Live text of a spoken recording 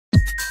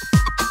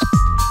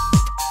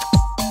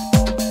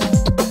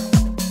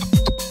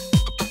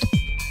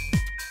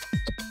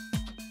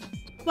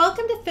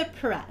Fit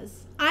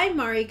Perez. I'm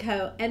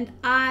Mariko and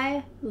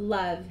I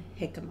love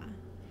Jicama.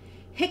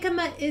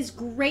 Jicama is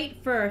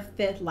great for a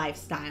fit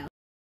lifestyle.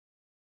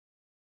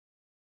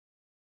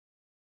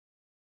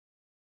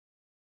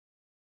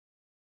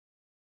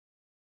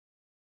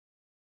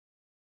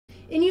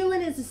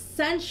 Inulin is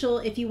essential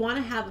if you want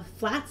to have a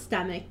flat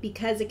stomach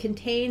because it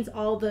contains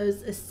all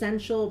those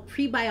essential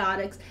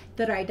prebiotics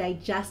that our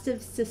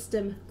digestive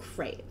system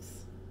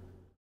craves.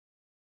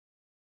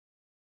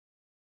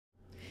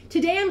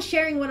 Today I'm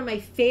sharing one of my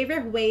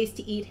favorite ways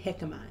to eat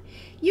jicama.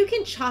 You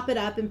can chop it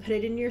up and put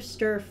it in your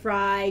stir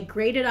fry,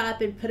 grate it up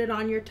and put it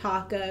on your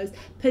tacos,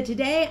 but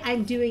today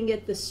I'm doing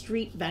it the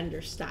street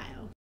vendor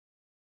style.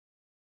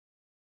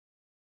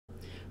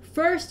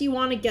 First, you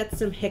want to get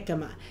some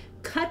jicama.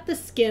 Cut the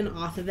skin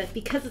off of it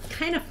because it's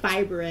kind of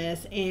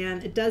fibrous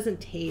and it doesn't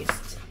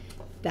taste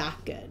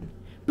that good.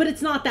 But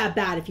it's not that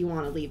bad if you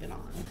want to leave it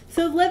on.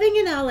 So living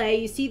in LA,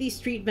 you see these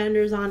street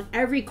vendors on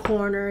every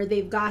corner.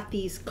 They've got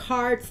these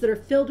carts that are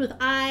filled with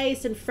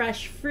ice and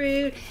fresh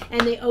fruit,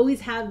 and they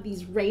always have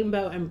these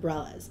rainbow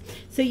umbrellas.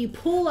 So you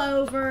pull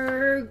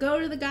over, go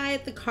to the guy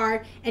at the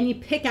cart, and you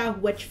pick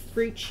out which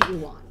fruit you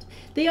want.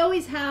 They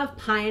always have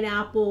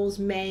pineapples,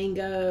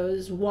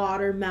 mangoes,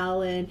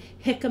 watermelon,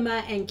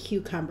 jicama, and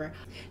cucumber.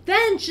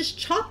 Then just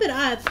chop it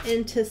up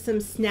into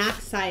some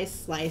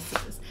snack-sized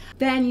slices.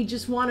 Then you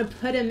just want to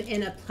put them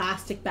in a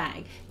plastic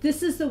bag.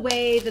 This is the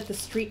way that the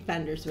street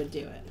vendors would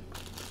do it.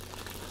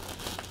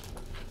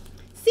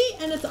 See,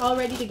 and it's all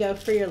ready to go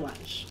for your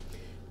lunch.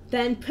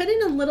 Then put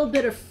in a little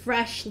bit of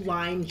fresh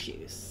lime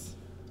juice.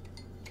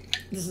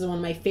 This is one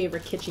of my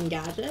favorite kitchen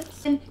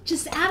gadgets. And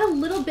just add a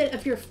little bit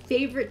of your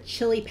favorite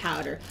chili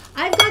powder.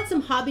 I've got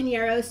some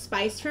habanero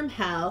spice from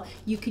hell.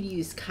 You could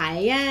use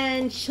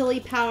cayenne,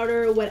 chili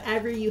powder,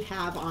 whatever you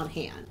have on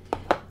hand.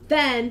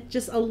 Then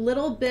just a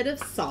little bit of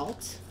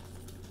salt.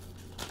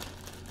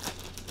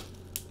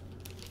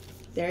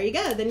 There you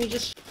go. Then you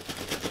just...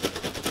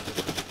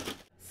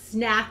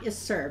 Snack is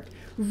served.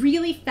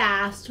 Really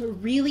fast,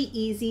 really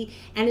easy,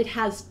 and it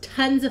has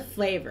tons of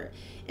flavor.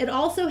 It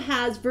also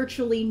has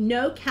virtually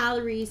no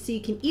calories, so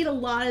you can eat a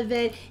lot of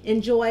it,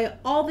 enjoy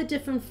all the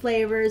different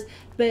flavors,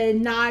 but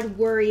not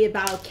worry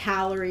about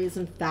calories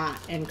and fat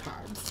and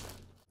carbs.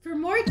 For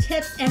more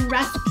tips and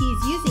recipes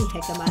using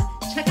jicama,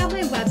 check out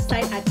my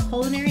website at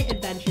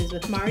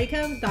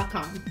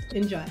culinaryadventureswithmariko.com.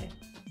 Enjoy.